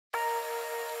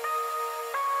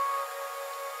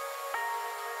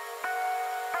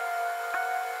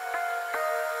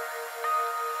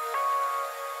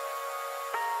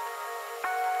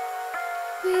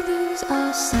lose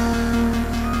ourselves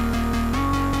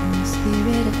in the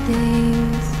spirit of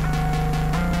things.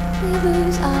 We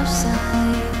lose our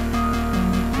sight when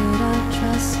we put our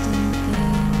trust in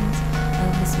things of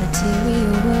this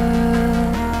material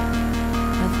world,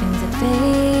 of things that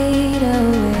fade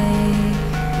away.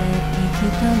 Let me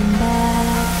keep coming back,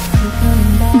 keep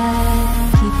coming back,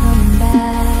 keep coming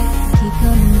back, keep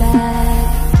coming back,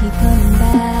 keep coming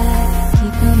back,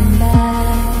 keep coming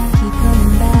back, keep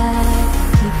coming back,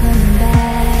 keep coming back,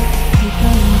 keep coming back, keep coming back, keep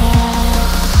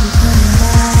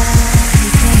coming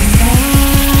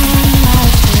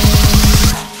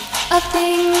back. Of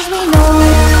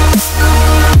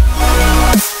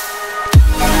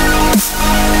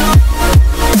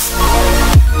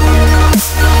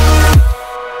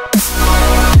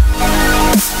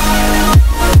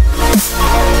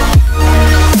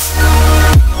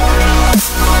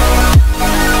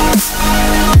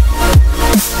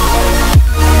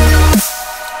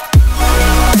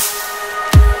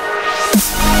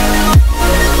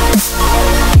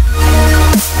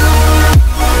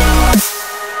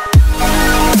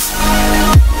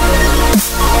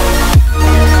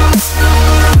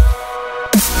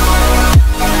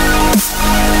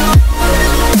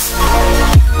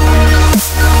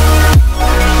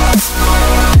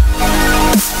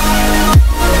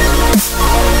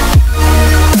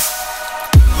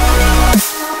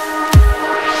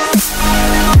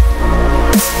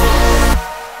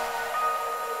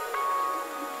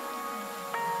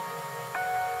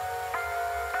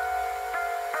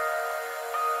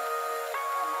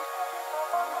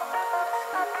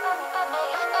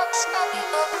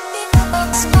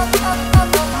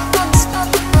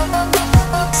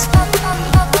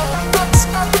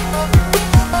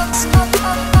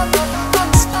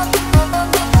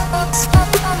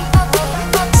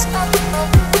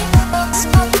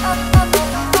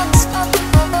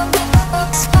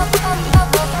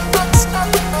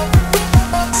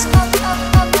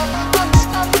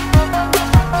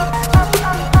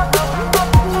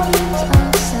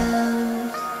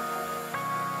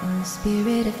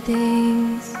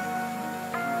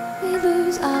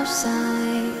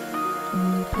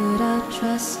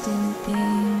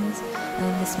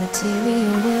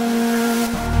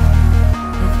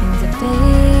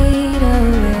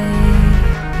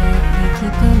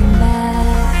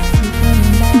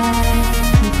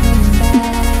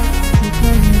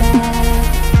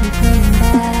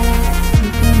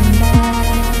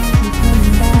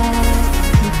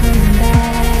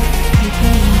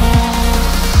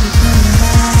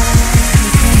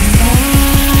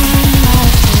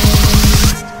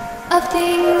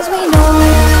we know.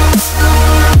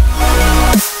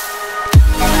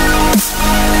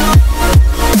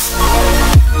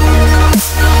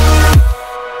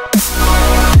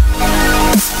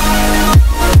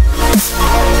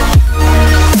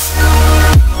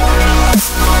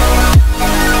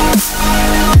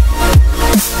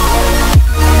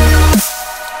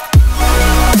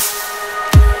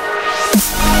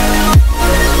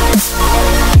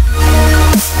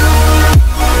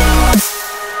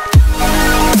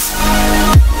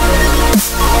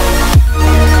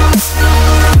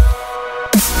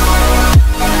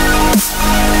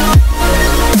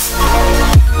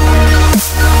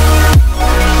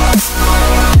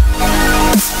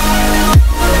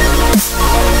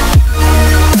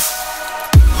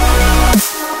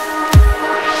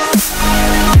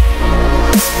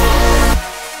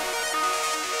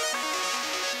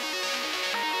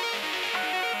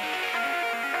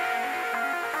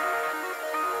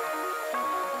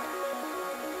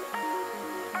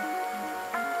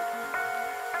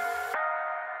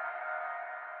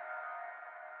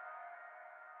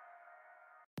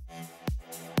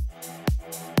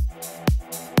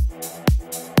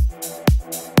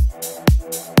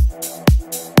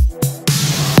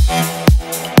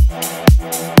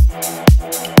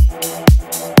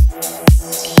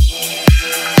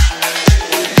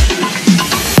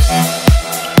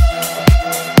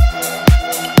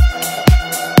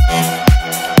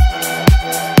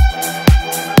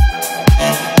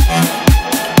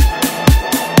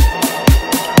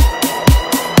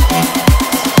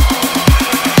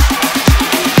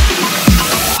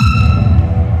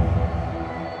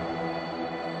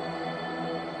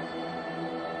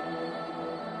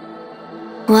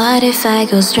 What if I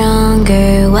go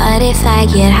stronger? What if I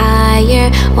get higher?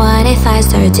 What if I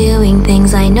start doing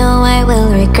things I know I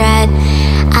will regret?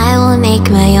 I will make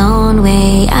my own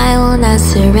way, I will not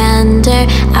surrender.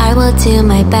 I will do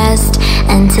my best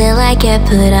until I get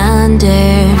put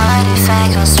under. What if I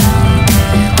go stronger?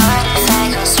 What if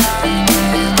I go stronger?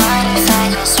 What if I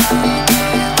go stronger?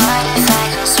 What if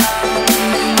I go stronger?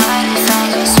 What if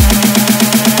I go stronger?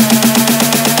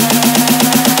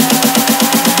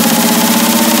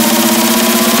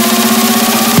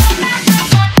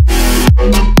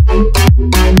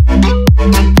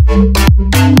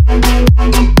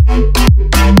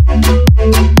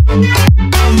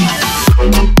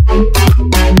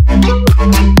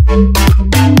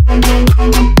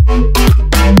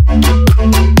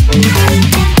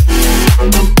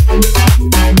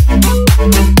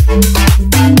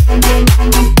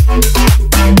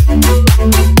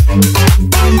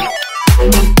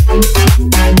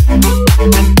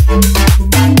 Thank